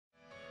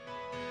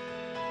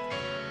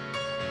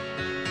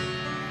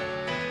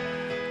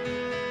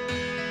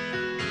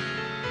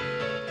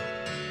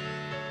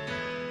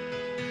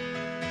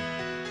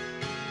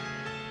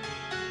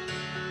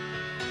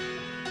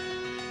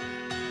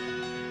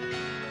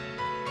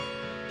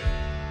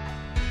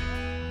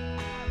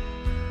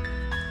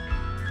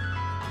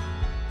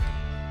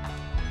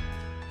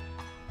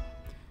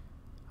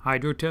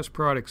Hydrotest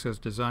Products has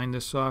designed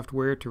this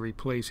software to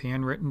replace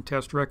handwritten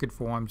test record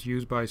forms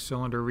used by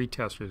cylinder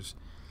retesters.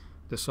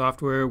 The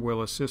software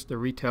will assist the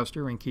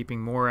retester in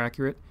keeping more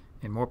accurate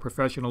and more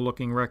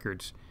professional-looking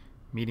records,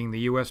 meeting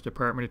the U.S.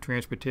 Department of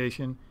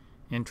Transportation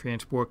and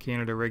Transport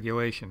Canada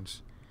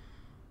regulations.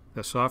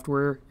 The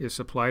software is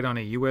supplied on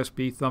a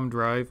USB thumb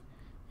drive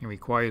and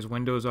requires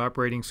Windows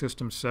Operating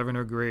System 7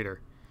 or greater.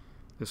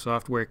 The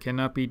software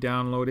cannot be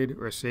downloaded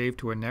or saved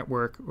to a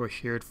network or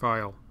shared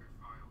file.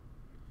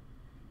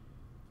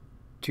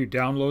 To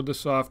download the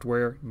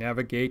software,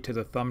 navigate to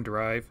the thumb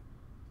drive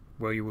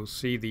where you will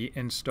see the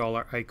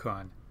installer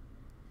icon.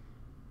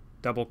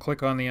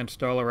 Double-click on the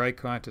installer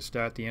icon to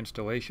start the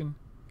installation.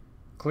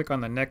 Click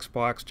on the next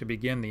box to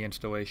begin the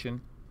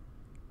installation.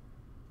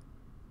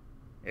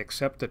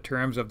 Accept the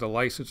terms of the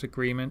license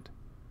agreement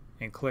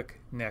and click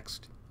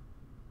Next.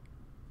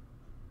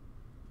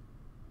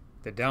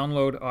 The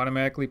download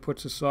automatically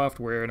puts the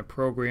software in a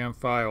program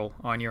file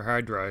on your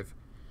hard drive.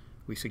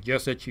 We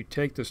suggest that you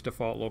take this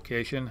default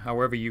location,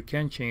 however you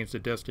can change the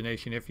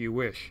destination if you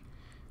wish.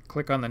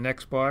 Click on the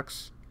next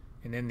box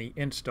and then the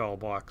Install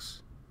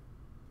box.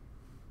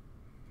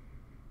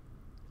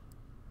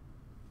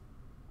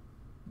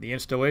 The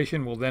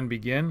installation will then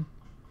begin.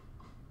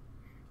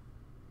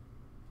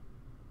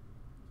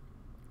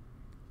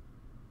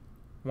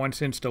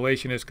 Once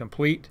installation is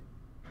complete,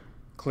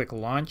 click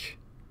Launch,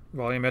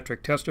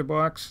 Volumetric Tester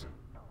Box,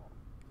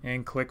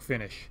 and click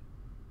Finish.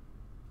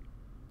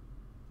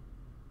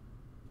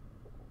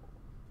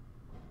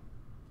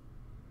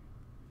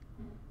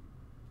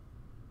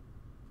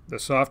 The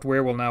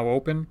software will now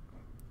open.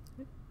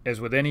 As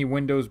with any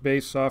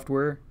Windows-based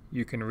software,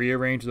 you can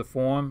rearrange the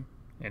form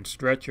and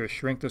stretch or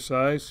shrink the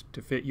size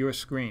to fit your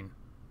screen.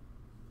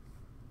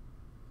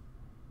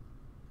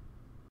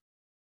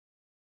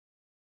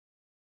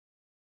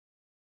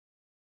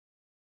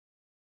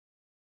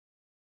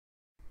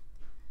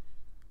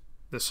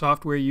 The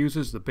software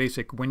uses the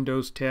basic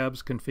Windows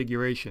tabs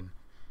configuration.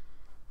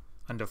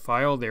 Under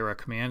File, there are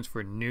commands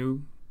for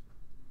New,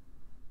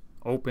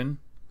 Open,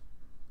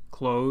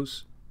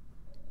 Close,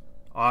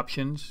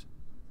 Options,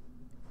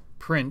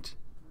 Print,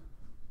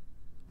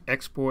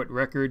 Export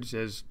records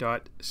as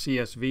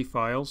 .csv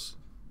files.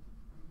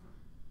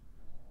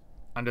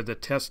 Under the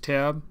Test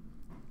tab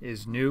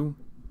is New,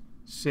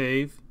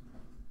 Save,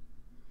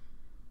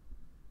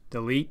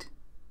 Delete,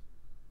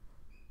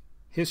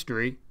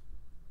 History,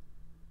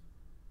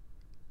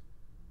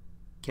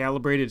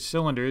 Calibrated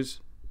cylinders.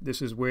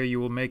 This is where you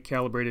will make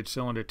calibrated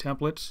cylinder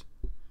templates.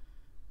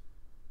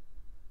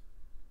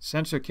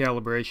 Sensor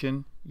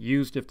calibration,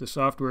 used if the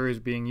software is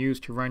being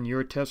used to run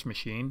your test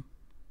machine.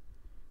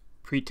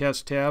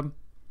 Pretest tab,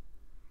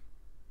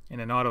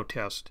 and an auto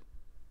test.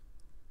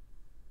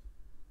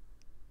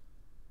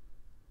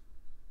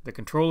 The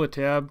controller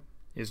tab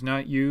is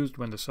not used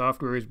when the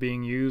software is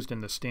being used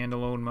in the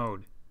standalone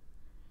mode.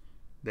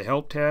 The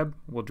Help tab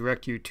will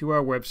direct you to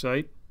our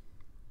website,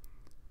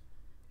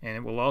 and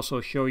it will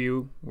also show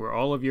you where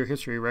all of your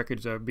history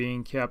records are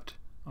being kept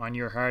on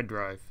your hard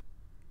drive.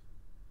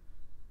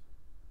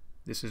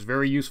 This is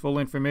very useful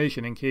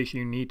information in case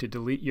you need to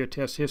delete your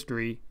test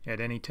history at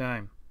any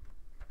time.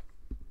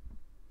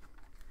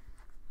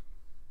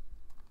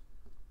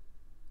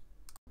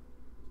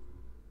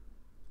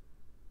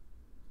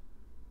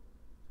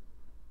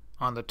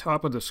 On the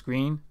top of the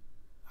screen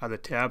are the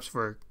tabs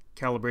for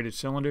Calibrated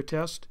Cylinder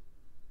Test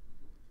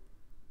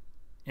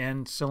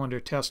and Cylinder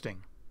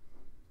Testing.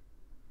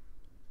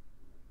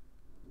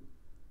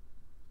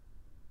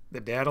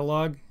 The data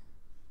log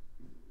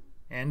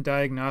and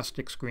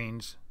diagnostic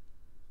screens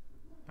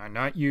are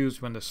not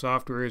used when the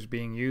software is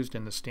being used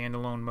in the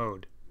standalone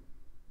mode.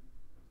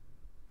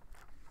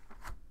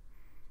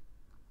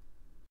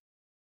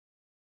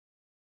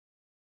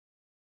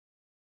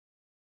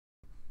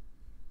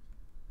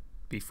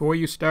 Before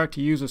you start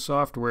to use the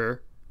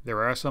software,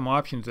 there are some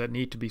options that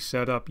need to be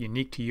set up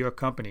unique to your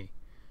company.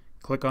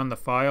 Click on the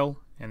File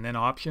and then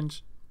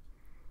Options.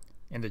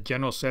 In the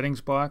General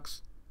Settings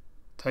box,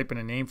 type in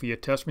a name for your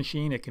test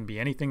machine. It can be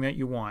anything that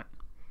you want.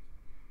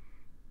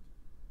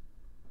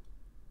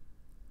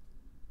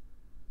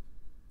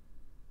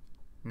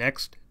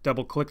 Next,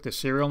 double-click the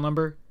serial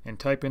number and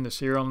type in the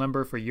serial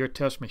number for your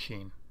test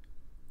machine.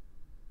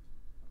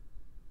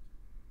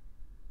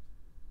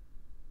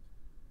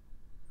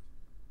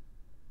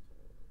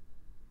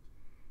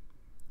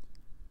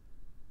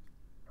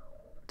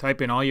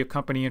 Type in all your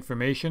company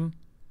information.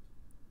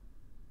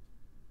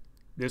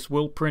 This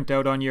will print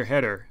out on your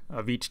header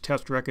of each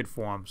test record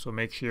form, so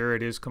make sure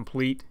it is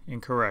complete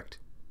and correct.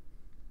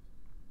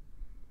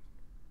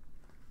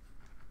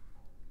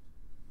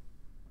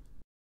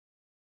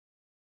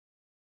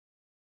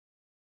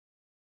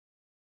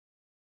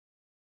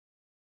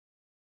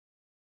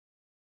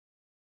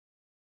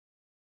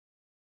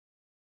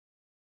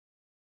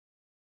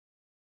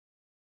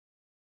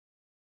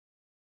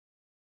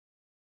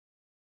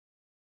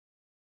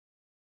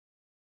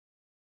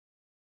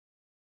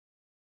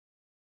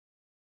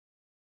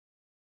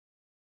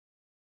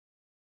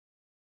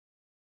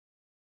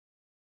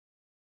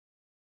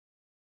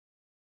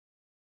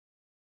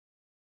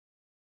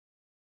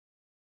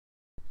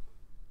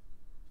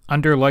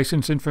 Under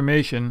license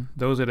information,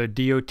 those that are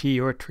DOT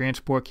or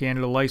Transport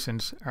Canada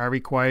license are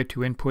required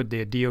to input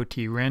their DOT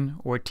RIN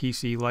or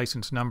TC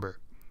license number.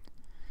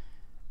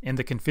 In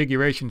the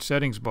configuration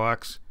settings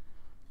box,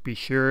 be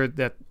sure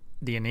that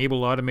the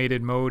Enable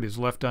Automated mode is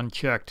left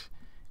unchecked.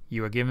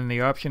 You are given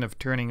the option of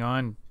turning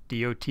on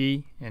DOT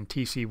and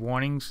TC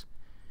warnings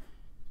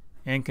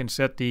and can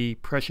set the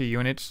pressure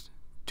units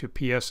to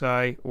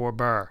PSI or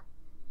bar.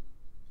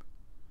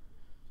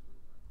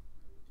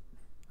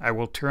 I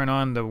will turn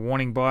on the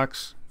warning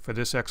box for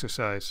this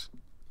exercise.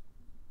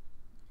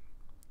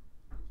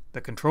 The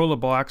controller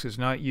box is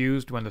not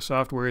used when the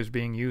software is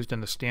being used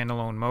in the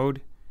standalone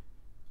mode.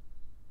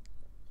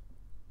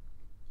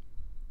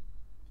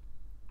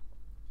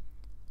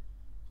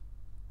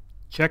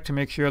 Check to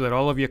make sure that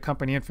all of your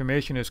company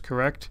information is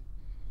correct.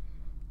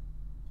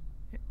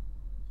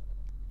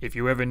 If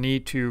you ever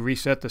need to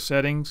reset the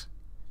settings,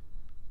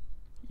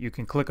 you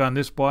can click on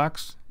this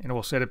box and it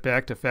will set it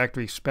back to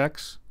factory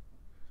specs.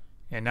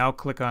 And now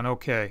click on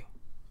OK.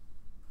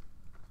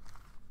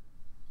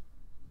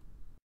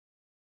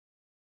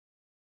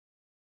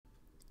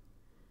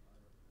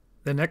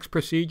 The next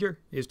procedure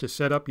is to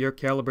set up your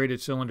calibrated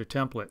cylinder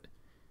template.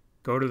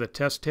 Go to the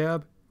Test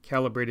tab,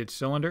 Calibrated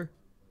Cylinder.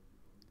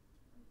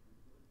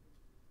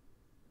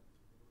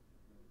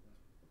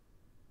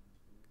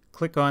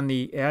 Click on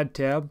the Add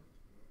tab.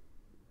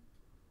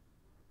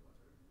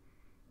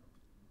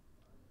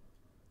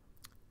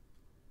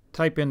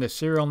 Type in the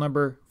serial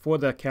number for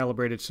that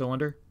calibrated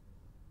cylinder.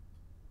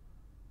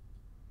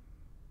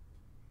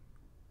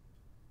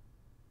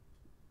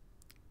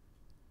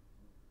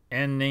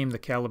 And name the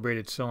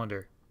calibrated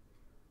cylinder.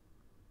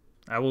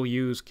 I will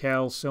use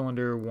Cal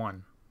Cylinder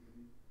 1.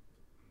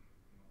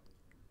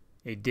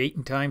 A date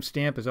and time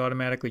stamp is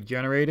automatically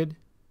generated.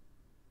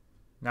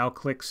 Now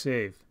click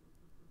Save.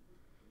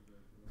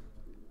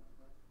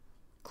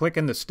 Click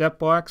in the Step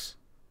box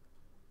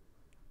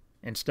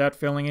and start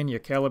filling in your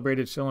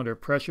calibrated cylinder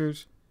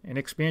pressures and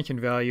expansion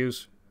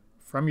values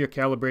from your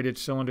calibrated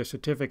cylinder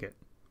certificate.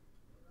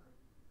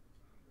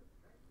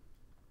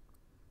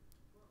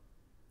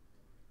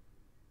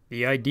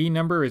 The ID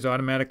number is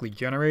automatically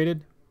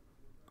generated.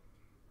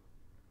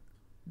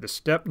 The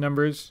step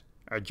numbers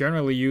are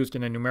generally used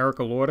in a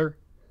numerical order.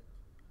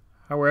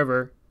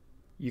 However,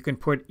 you can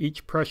put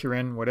each pressure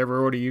in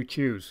whatever order you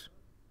choose.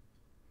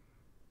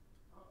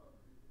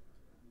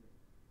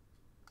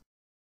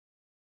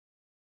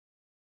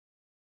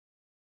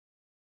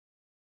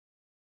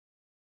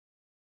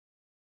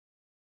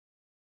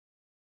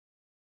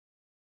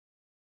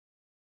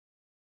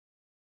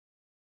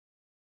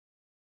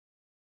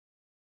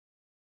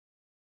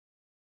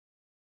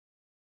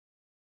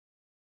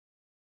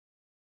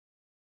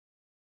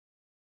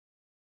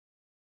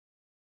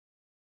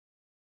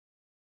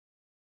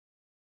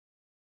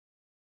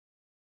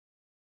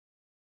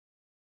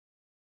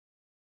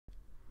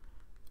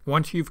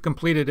 Once you've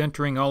completed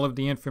entering all of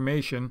the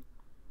information,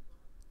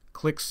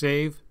 click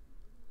Save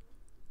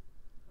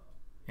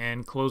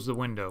and close the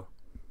window.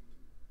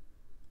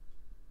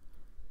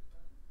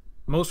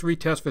 Most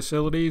retest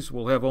facilities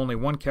will have only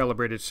one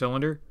calibrated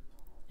cylinder.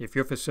 If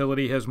your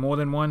facility has more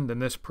than one, then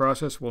this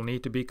process will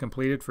need to be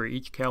completed for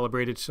each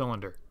calibrated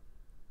cylinder.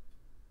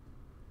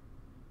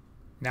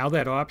 Now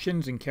that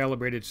options and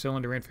calibrated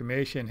cylinder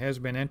information has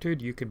been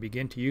entered, you can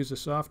begin to use the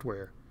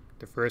software.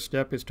 The first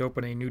step is to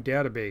open a new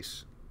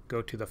database.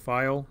 Go to the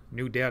File,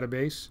 New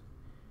Database.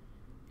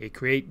 A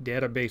Create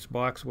Database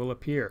box will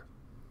appear.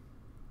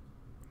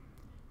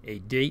 A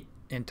date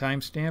and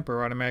timestamp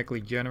are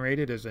automatically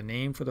generated as a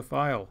name for the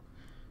file.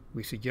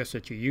 We suggest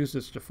that you use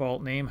this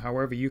default name,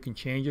 however you can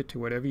change it to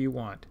whatever you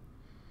want.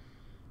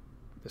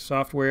 The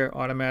software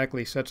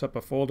automatically sets up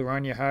a folder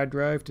on your hard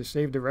drive to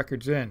save the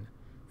records in.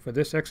 For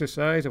this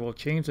exercise, it will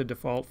change the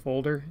default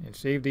folder and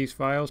save these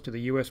files to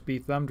the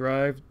USB thumb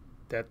drive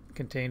that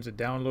contains the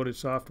downloaded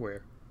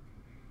software.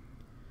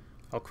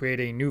 I'll create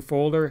a new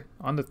folder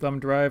on the thumb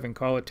drive and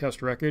call it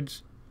Test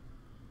Records.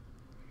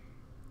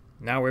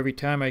 Now every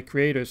time I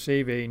create or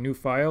save a new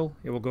file,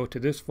 it will go to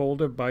this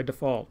folder by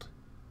default.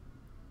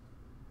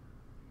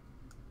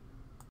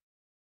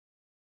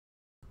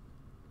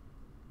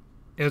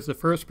 As the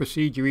first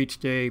procedure each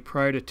day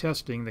prior to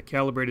testing, the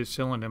calibrated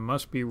cylinder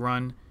must be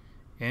run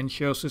and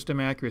show system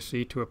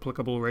accuracy to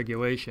applicable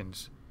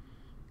regulations.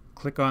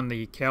 Click on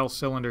the Cal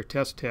Cylinder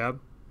Test tab.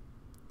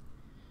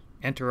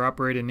 Enter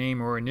operator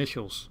name or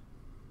initials.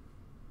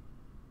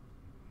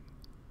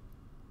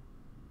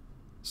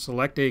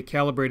 Select a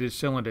calibrated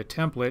cylinder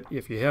template.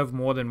 If you have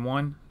more than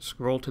one,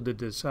 scroll to the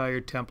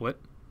desired template.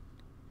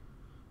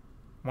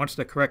 Once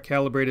the correct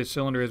calibrated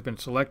cylinder has been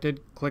selected,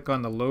 click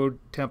on the Load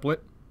Template.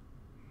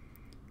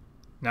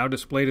 Now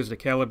displayed is the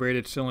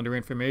calibrated cylinder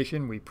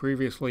information we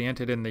previously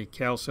entered in the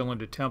Cal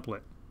Cylinder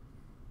template.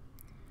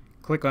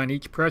 Click on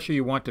each pressure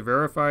you want to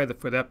verify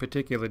for that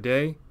particular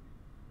day,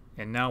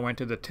 and now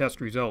enter the test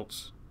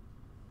results.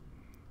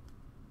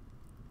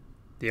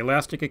 The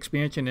elastic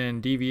expansion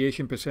and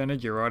deviation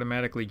percentage are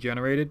automatically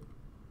generated.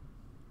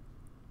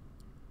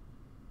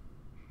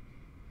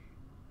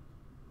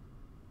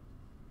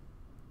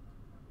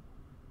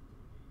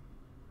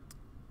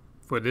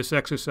 For this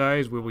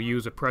exercise, we will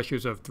use the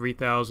pressures of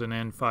 3,000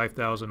 and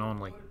 5,000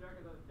 only.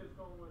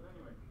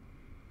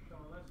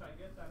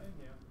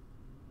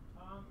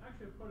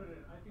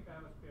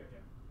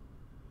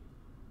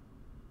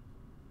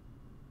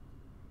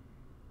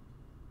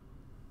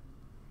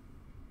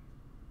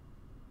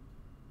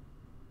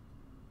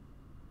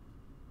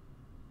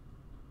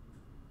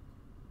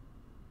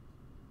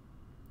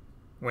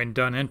 When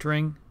done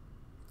entering,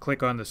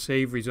 click on the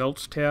Save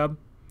Results tab,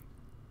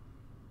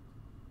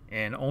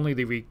 and only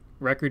the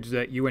records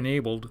that you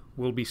enabled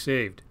will be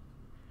saved.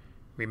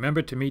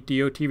 Remember, to meet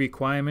DOT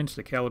requirements,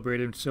 the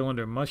calibrated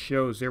cylinder must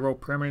show 0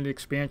 permanent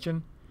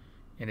expansion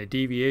and a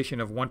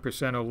deviation of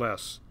 1% or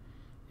less.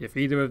 If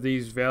either of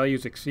these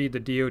values exceed the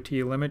DOT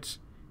limits,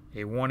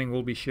 a warning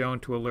will be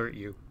shown to alert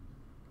you.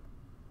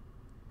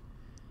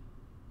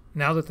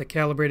 Now that the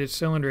calibrated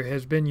cylinder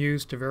has been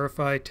used to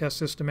verify test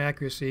system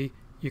accuracy,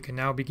 you can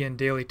now begin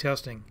daily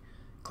testing.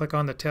 Click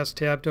on the Test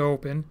tab to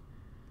open.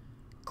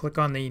 Click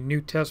on the New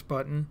Test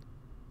button.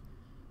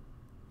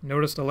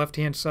 Notice the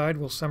left-hand side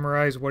will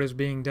summarize what is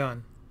being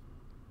done.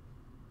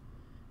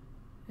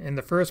 In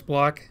the first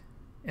block,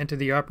 enter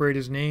the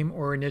operator's name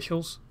or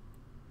initials.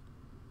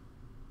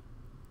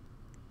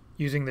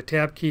 Using the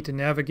Tab key to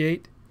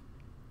navigate,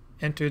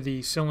 enter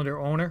the cylinder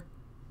owner.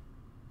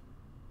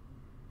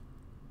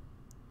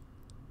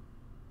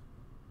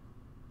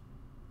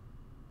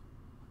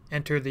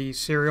 Enter the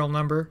serial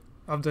number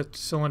of the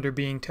cylinder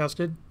being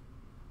tested,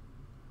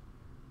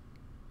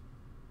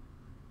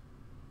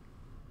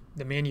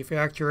 the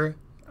manufacturer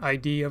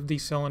ID of the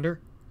cylinder,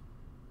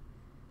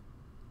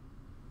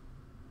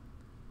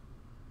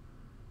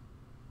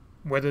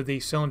 whether the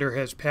cylinder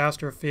has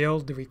passed or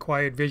failed the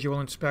required visual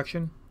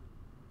inspection,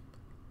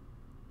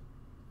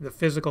 the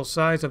physical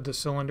size of the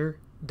cylinder,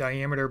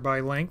 diameter by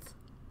length,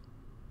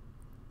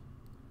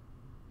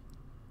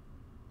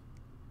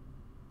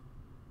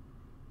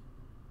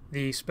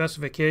 the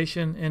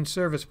specification and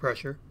service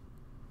pressure,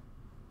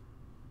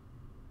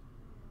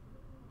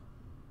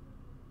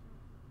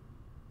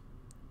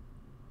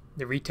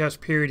 the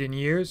retest period in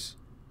years,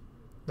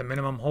 the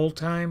minimum hold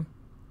time,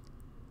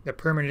 the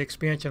permanent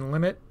expansion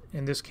limit,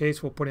 in this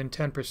case we'll put in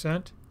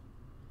 10%,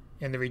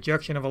 and the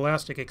rejection of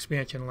elastic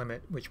expansion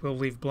limit, which we'll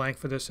leave blank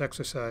for this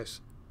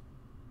exercise.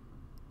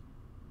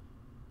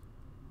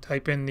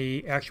 Type in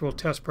the actual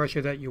test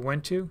pressure that you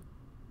went to,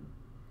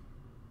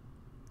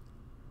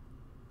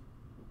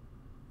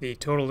 the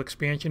total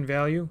expansion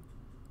value,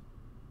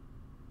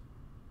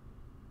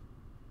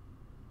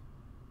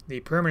 the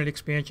permanent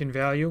expansion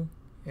value,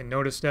 and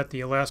notice that the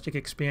elastic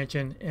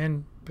expansion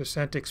and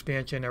percent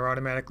expansion are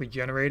automatically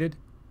generated.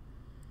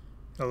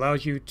 It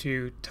allows you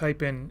to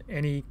type in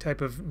any type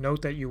of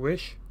note that you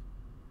wish.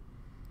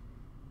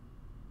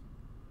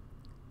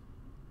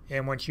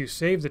 And once you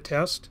save the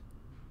test,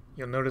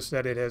 you'll notice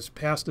that it has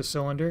passed the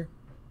cylinder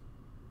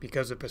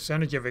because the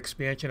percentage of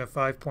expansion of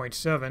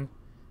 5.7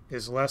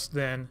 is less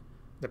than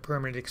the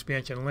permanent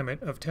expansion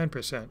limit of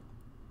 10%.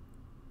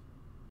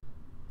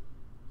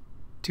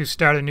 To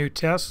start a new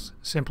test,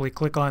 simply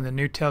click on the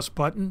New Test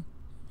button.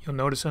 You'll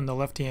notice on the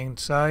left-hand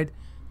side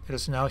that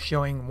it's now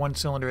showing one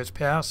cylinder has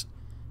passed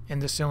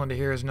and this cylinder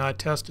here is not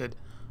tested.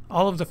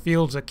 All of the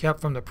fields are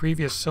kept from the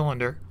previous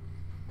cylinder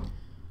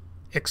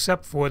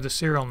except for the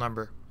serial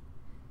number.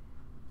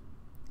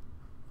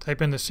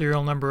 Type in the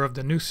serial number of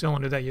the new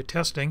cylinder that you're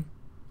testing.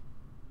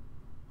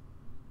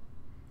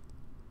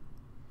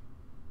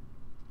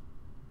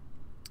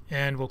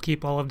 And we'll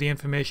keep all of the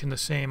information the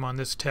same on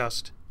this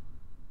test.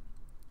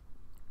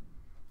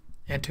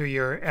 Enter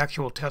your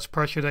actual test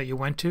pressure that you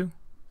went to.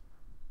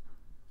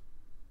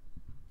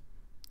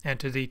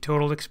 Enter the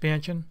total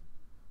expansion,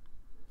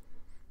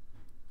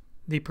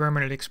 the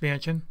permanent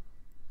expansion,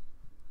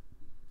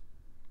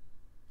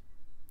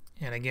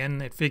 and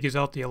again it figures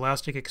out the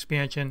elastic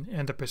expansion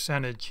and the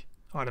percentage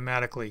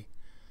automatically.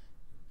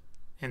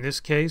 In this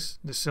case,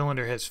 the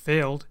cylinder has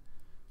failed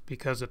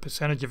because the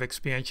percentage of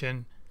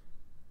expansion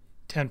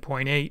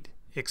 10.8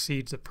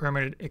 exceeds the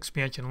permanent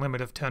expansion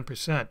limit of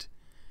 10%.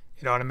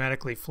 It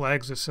automatically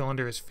flags the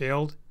cylinder as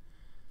failed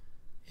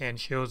and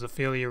shows the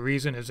failure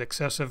reason is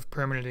excessive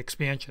permanent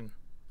expansion.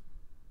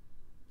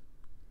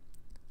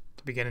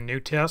 To begin a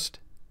new test,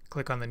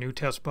 click on the New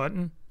Test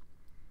button.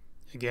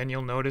 Again,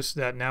 you'll notice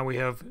that now we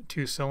have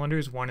two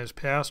cylinders. One has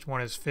passed,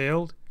 one has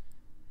failed.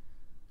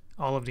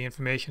 All of the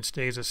information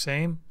stays the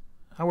same.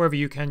 However,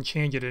 you can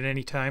change it at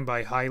any time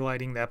by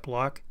highlighting that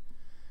block.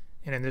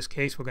 And in this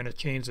case, we're going to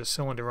change the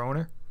cylinder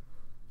owner.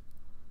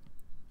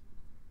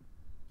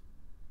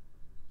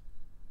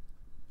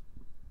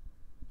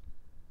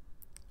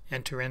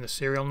 Enter in the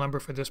serial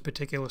number for this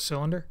particular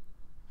cylinder.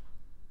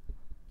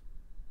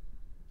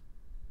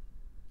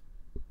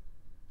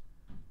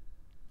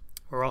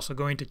 We're also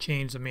going to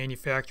change the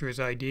manufacturer's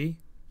ID.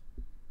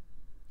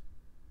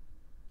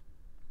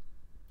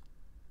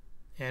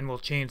 And we'll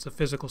change the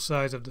physical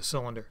size of the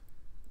cylinder.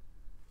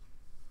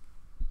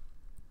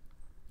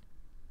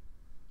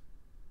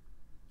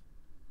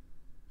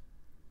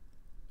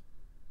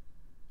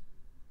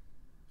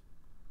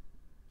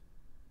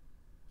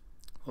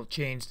 We'll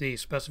change the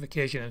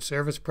specification and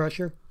service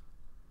pressure.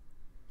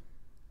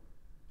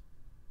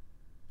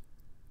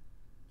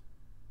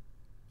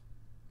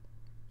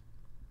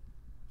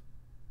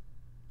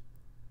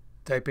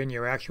 Type in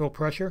your actual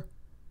pressure.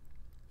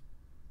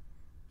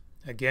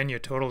 Again, your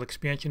total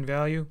expansion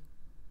value,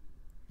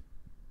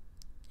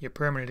 your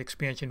permanent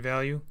expansion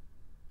value,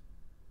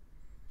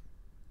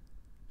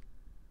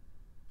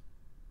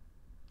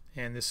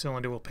 and this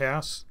cylinder will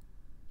pass,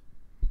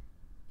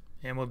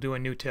 and we'll do a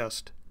new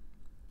test.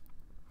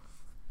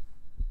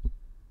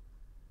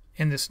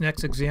 In this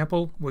next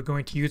example, we're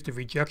going to use the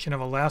rejection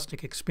of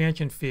elastic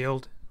expansion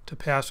field to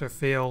pass or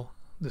fail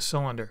the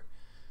cylinder.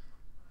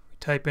 We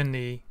type in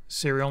the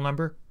serial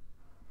number.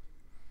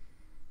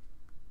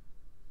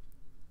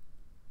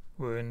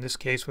 In this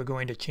case, we're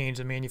going to change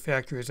the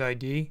manufacturer's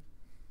ID.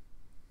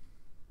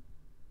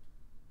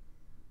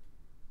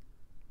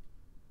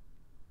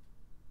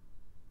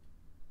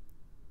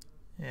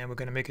 And we're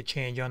going to make a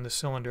change on the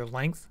cylinder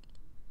length.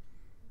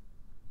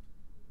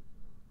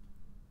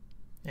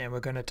 And we're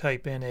going to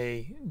type in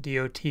a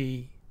DOT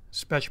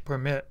special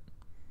permit.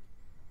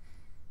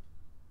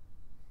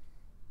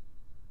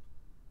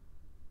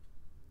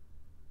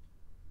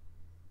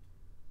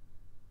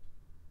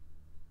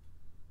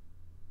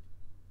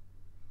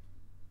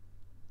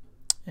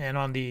 And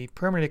on the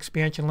permanent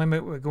expansion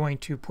limit, we're going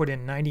to put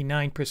in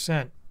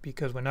 99%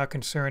 because we're not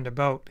concerned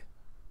about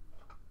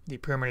the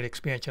permanent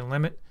expansion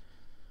limit.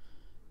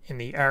 In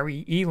the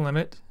REE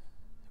limit,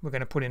 we're going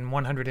to put in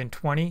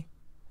 120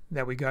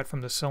 that we got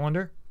from the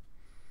cylinder.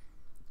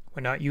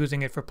 We're not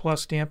using it for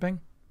plus stamping.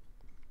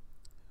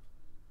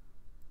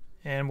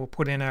 And we'll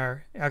put in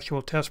our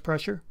actual test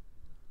pressure.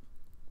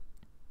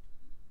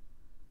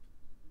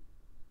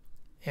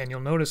 And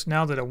you'll notice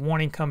now that a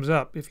warning comes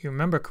up. If you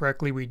remember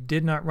correctly, we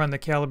did not run the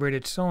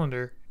calibrated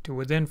cylinder to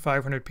within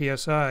 500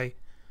 psi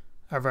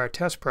of our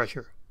test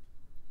pressure.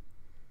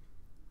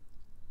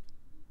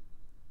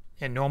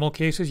 In normal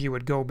cases, you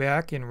would go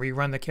back and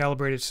rerun the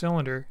calibrated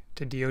cylinder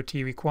to DOT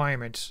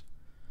requirements.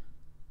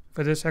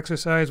 For this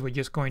exercise, we're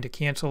just going to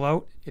cancel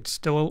out. It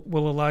still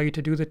will allow you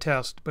to do the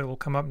test, but it will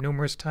come up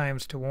numerous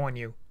times to warn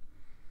you.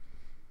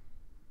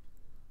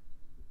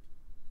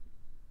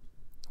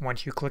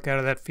 Once you click out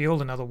of that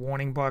field, another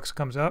warning box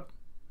comes up.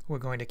 We're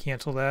going to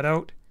cancel that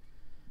out.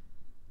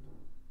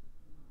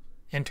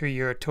 Enter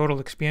your total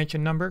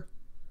expansion number,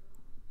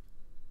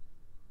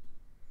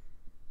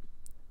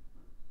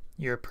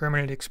 your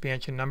permanent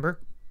expansion number,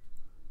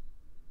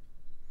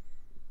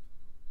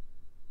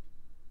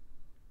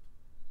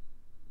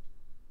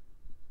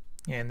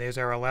 and there's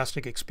our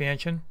elastic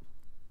expansion.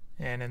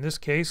 And in this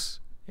case,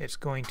 it's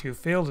going to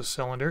fail the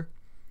cylinder.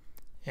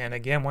 And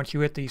again, once you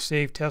hit the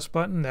Save Test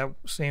button, that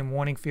same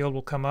warning field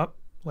will come up,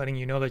 letting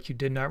you know that you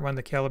did not run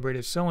the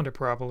calibrated cylinder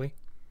properly.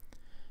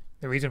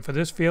 The reason for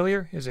this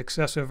failure is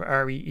excessive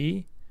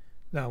REE.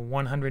 The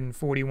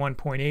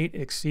 141.8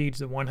 exceeds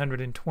the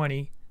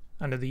 120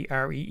 under the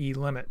REE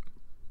limit.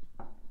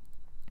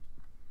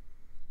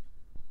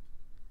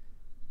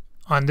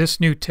 On this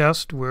new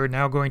test, we're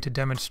now going to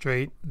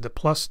demonstrate the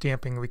plus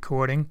stamping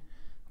recording,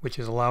 which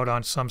is allowed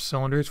on some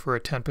cylinders for a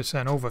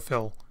 10%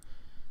 overfill.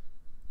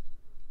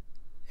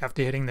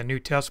 After hitting the new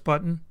test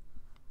button,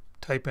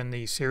 type in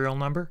the serial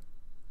number.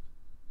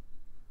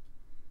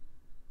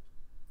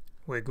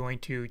 We're going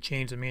to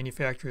change the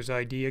manufacturer's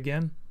ID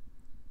again.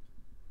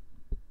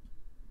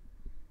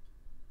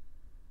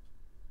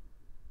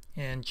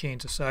 And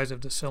change the size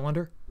of the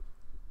cylinder.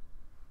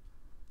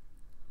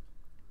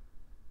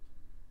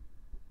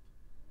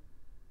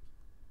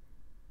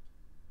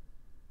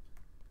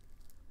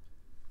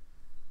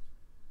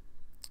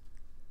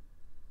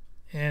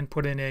 And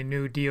put in a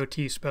new DOT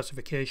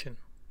specification.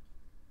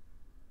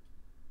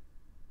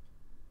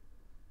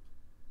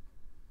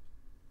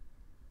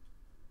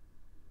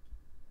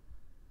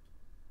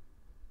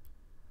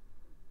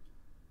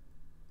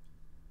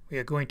 We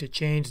are going to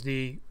change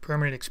the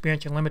permanent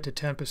expansion limit to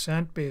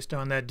 10% based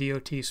on that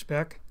DOT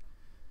spec.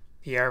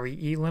 The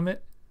REE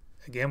limit,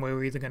 again,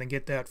 we're either going to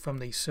get that from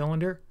the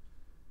cylinder,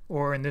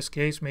 or in this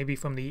case, maybe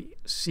from the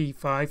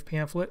C5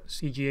 pamphlet,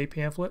 CGA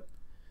pamphlet.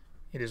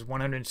 It is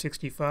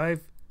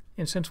 165,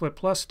 and since we're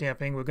plus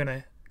stamping, we're going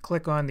to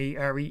click on the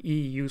REE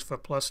used for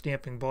plus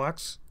stamping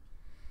box.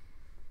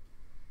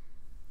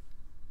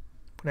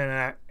 Put in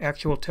our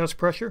actual test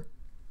pressure.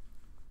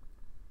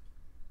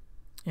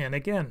 And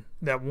again,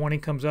 that warning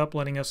comes up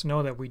letting us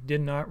know that we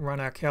did not run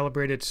our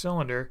calibrated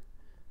cylinder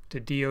to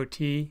DOT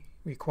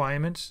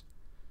requirements.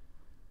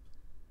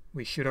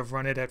 We should have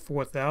run it at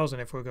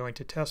 4,000 if we're going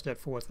to test at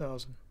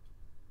 4,000.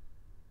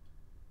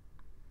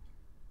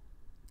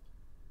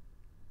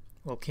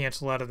 We'll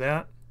cancel out of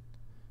that,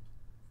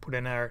 put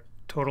in our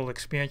total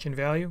expansion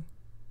value.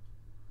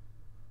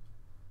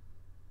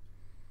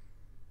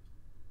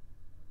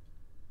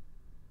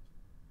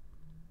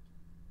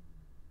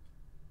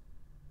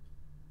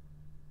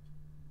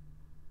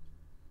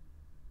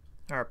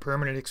 Our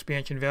permanent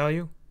expansion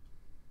value,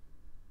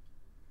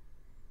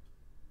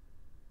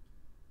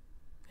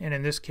 and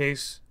in this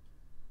case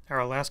our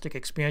elastic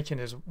expansion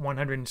is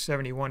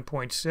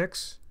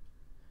 171.6,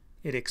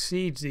 it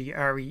exceeds the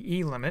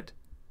REE limit,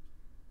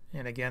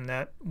 and again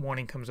that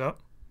warning comes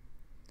up.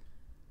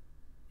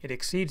 It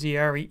exceeds the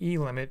REE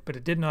limit, but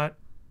it did not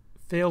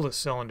fail the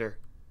cylinder.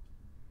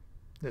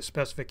 The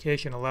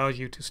specification allows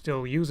you to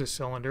still use a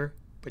cylinder,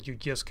 but you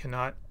just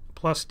cannot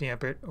plus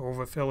stamp it or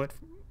overfill it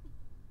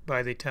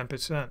by the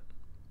 10%.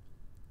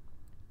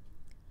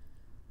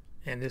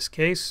 In this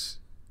case,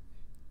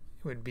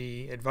 it would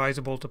be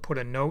advisable to put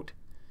a note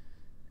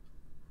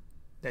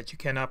that you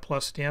cannot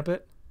plus stamp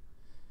it.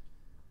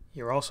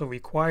 You're also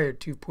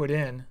required to put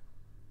in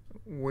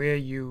where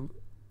you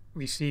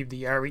received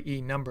the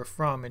REE number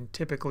from, and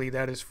typically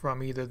that is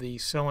from either the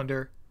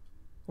cylinder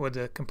or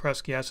the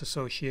Compressed Gas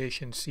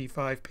Association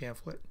C5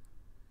 pamphlet.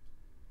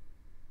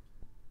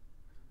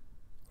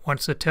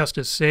 Once the test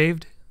is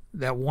saved,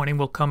 that warning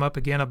will come up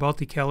again about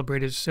the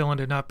calibrated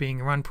cylinder not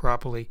being run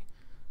properly.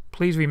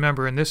 Please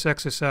remember, in this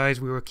exercise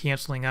we were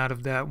canceling out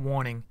of that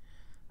warning.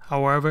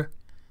 However,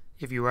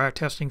 if you are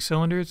testing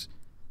cylinders,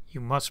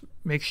 you must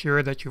make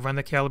sure that you run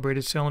the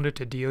calibrated cylinder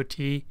to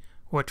DOT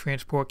or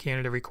Transport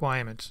Canada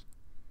requirements.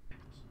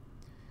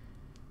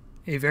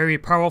 A very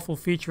powerful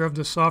feature of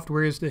the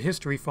software is the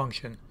history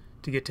function.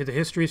 To get to the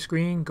history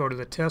screen, go to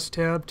the Test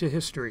tab to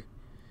History.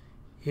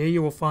 Here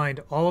you will find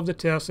all of the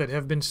tests that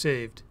have been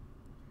saved.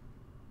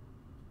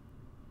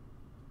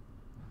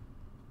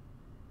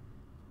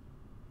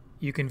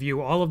 You can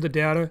view all of the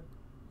data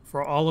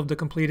for all of the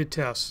completed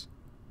tests.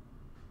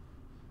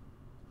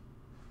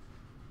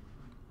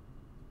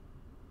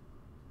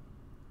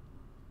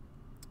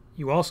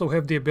 You also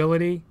have the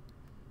ability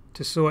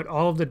to sort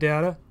all of the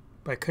data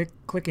by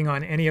clicking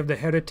on any of the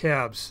header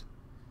tabs.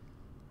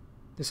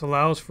 This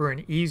allows for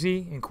an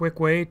easy and quick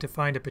way to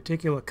find a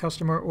particular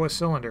customer or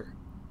cylinder.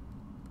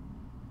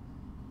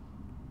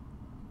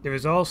 There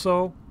is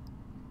also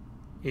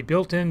a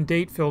built-in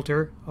date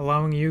filter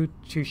allowing you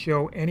to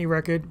show any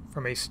record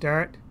from a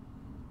start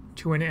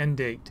to an end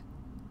date.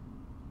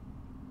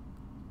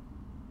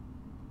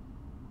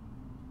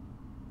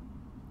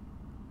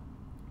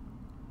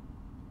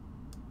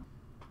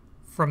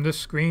 From this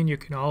screen you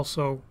can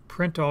also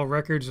print all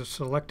records or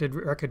selected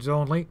records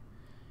only.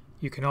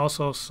 You can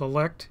also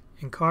select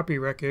and copy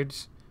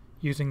records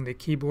using the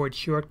keyboard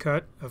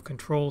shortcut of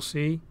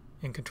Control-C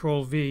and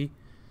Control-V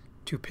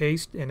to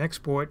paste and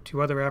export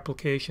to other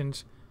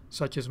applications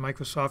such as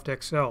Microsoft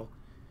Excel.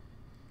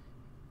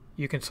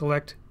 You can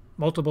select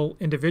multiple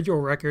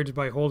individual records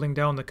by holding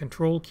down the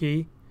Control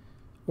key,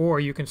 or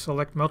you can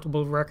select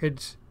multiple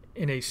records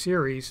in a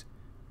series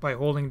by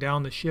holding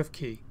down the Shift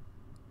key.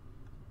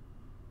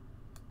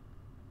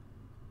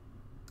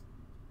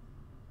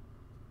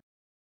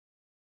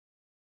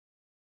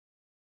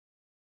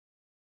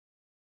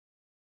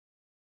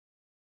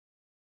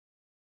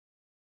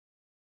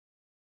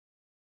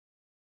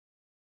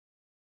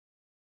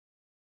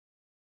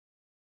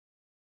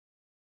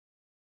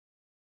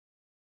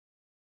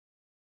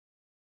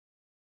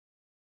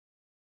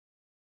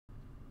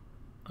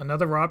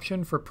 Another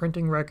option for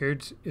printing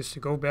records is to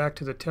go back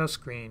to the test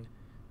screen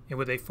and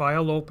with a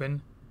file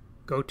open,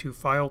 go to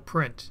File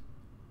Print.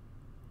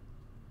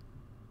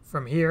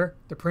 From here,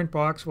 the print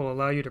box will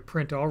allow you to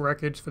print all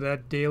records for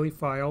that daily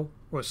file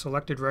or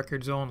selected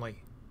records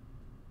only.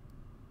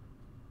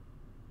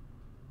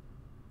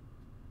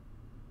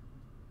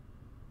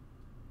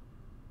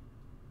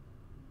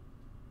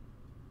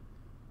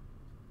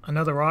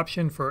 Another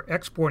option for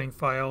exporting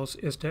files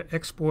is to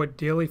export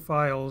daily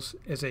files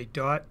as a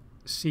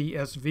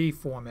 .csv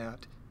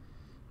format,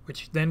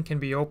 which then can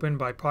be opened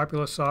by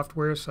popular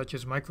software such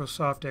as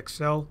Microsoft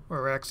Excel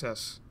or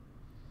Access.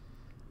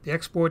 The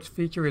exports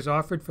feature is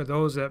offered for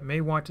those that may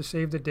want to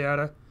save the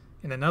data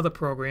in another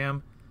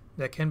program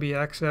that can be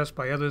accessed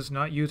by others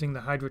not using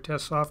the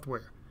HydroTest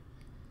software.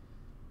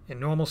 In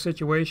normal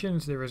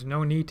situations, there is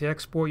no need to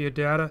export your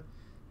data,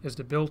 as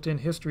the built-in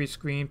history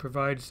screen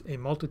provides a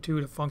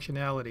multitude of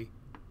functionality.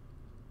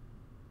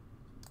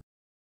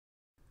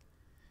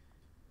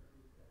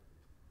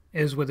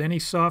 As with any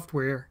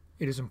software,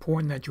 it is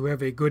important that you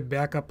have a good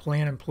backup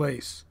plan in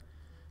place.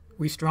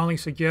 We strongly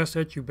suggest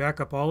that you back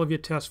up all of your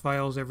test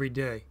files every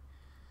day.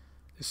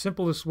 The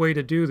simplest way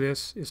to do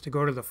this is to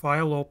go to the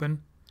File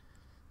Open.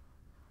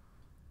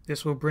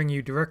 This will bring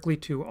you directly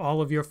to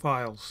all of your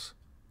files.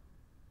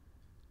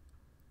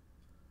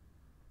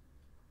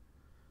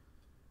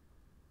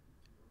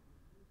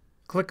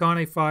 Click on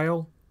a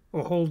file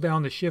or hold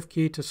down the Shift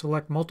key to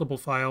select multiple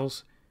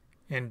files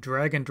and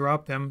drag and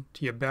drop them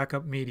to your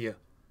backup media.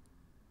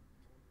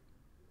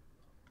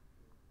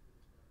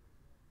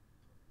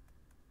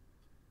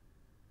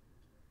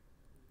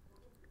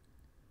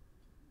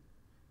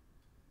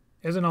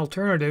 As an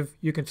alternative,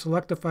 you can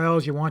select the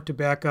files you want to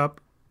back up,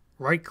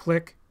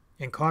 right-click,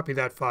 and copy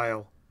that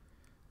file.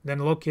 Then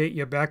locate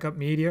your backup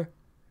media,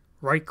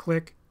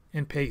 right-click,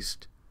 and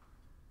paste.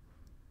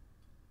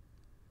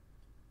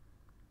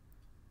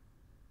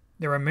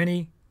 There are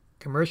many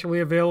commercially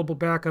available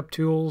backup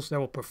tools that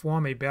will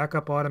perform a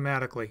backup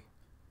automatically.